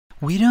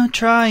We don't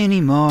try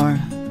anymore.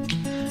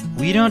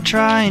 We don't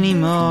try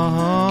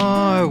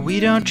anymore. We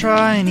don't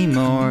try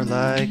anymore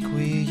like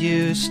we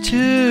used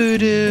to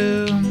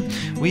do.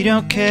 We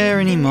don't care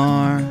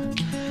anymore.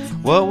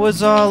 What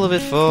was all of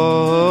it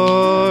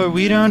for?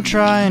 We don't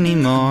try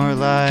anymore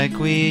like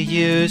we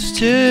used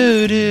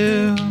to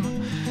do.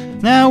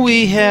 Now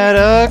we had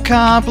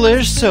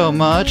accomplished so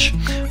much,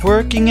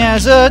 working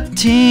as a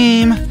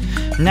team.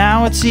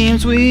 Now it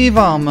seems we've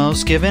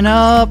almost given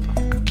up.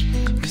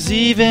 'Cause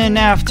even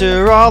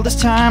after all this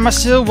time, I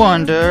still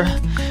wonder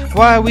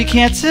why we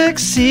can't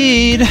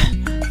succeed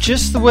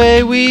just the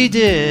way we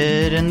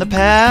did in the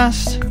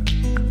past.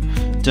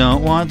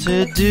 Don't want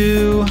to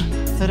do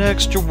that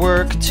extra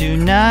work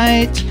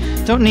tonight.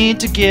 Don't need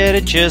to get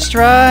it just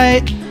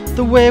right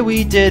the way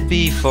we did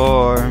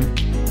before.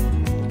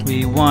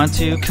 We want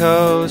to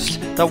coast,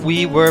 thought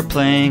we were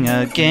playing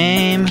a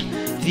game.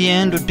 The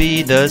end would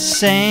be the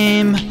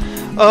same.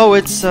 Oh,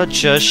 it's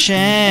such a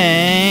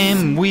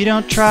shame. We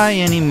don't try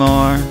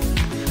anymore.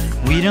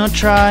 We don't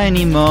try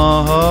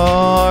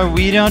anymore.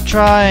 We don't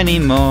try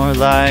anymore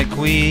like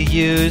we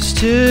used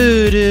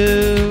to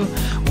do.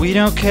 We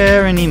don't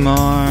care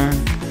anymore.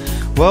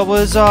 What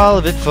was all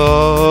of it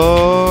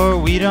for?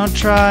 We don't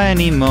try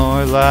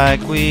anymore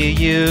like we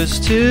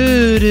used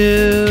to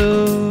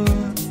do.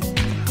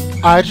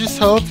 I just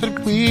hope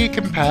that we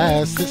can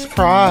pass this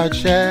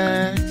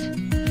project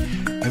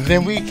and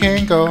then we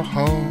can go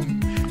home.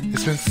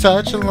 It's been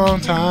such a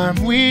long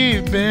time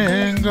we've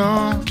been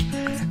gone.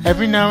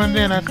 Every now and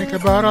then I think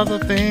about all the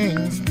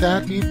things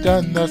that we've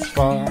done thus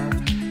far,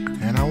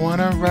 and I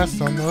wanna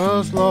rest on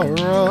those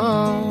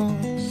laurels.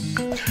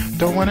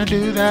 Don't wanna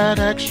do that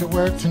extra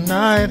work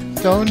tonight.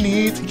 Don't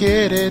need to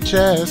get it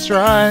just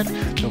right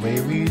the way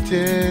we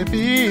did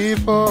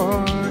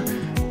before.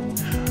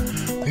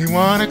 We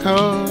wanna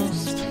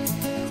coast,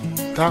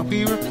 thought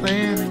we were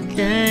playing a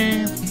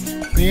game.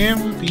 The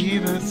end would be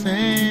the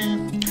same.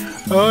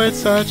 Oh, it's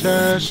such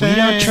a shame. We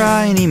don't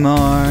try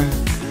anymore.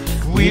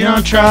 We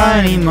don't try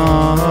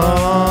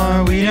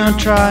anymore. We don't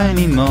try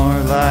anymore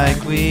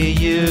like we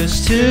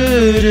used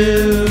to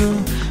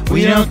do.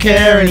 We don't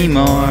care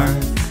anymore.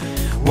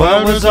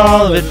 What was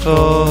all of it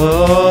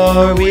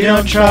for? We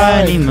don't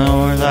try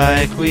anymore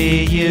like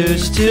we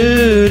used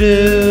to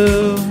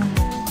do.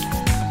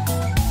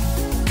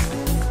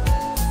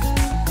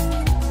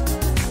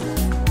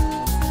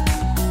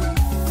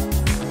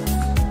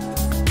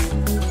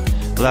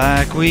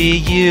 Like we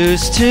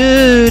used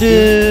to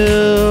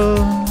do.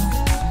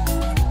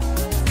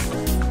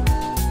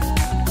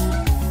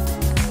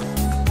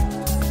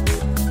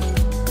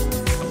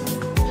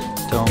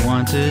 Don't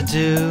want to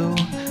do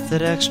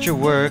that extra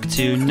work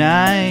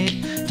tonight.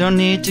 Don't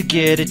need to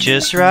get it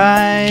just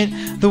right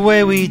the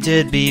way we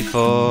did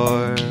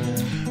before.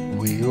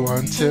 We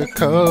want to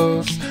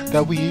coast,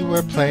 that we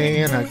were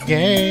playing a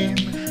game.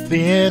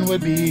 The end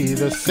would be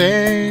the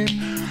same.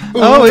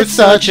 Oh, it's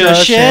such a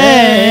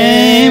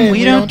shame.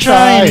 We don't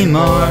try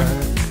anymore.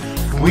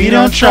 We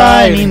don't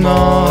try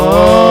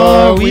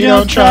anymore. We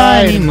don't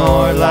try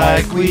anymore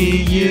like we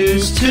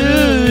used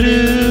to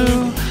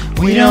do.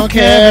 We don't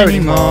care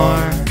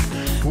anymore.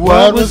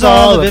 What was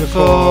all of it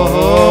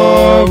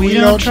for? We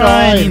don't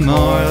try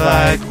anymore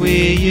like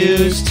we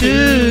used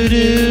to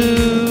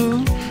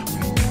do.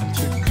 We want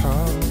to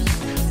coast,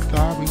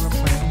 thought we were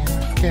playing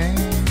a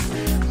game.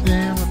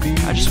 Then would be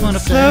I just the want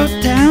to same.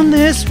 float down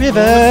this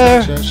river.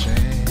 Oh, such a shame.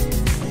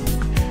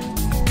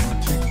 We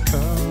want to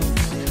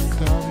coast,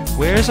 thought we were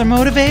Where's our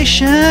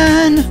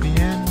motivation? the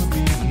end would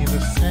be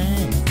the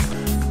same.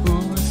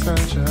 Ooh, it's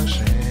such a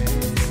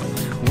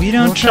shame. We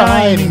don't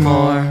try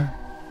anymore.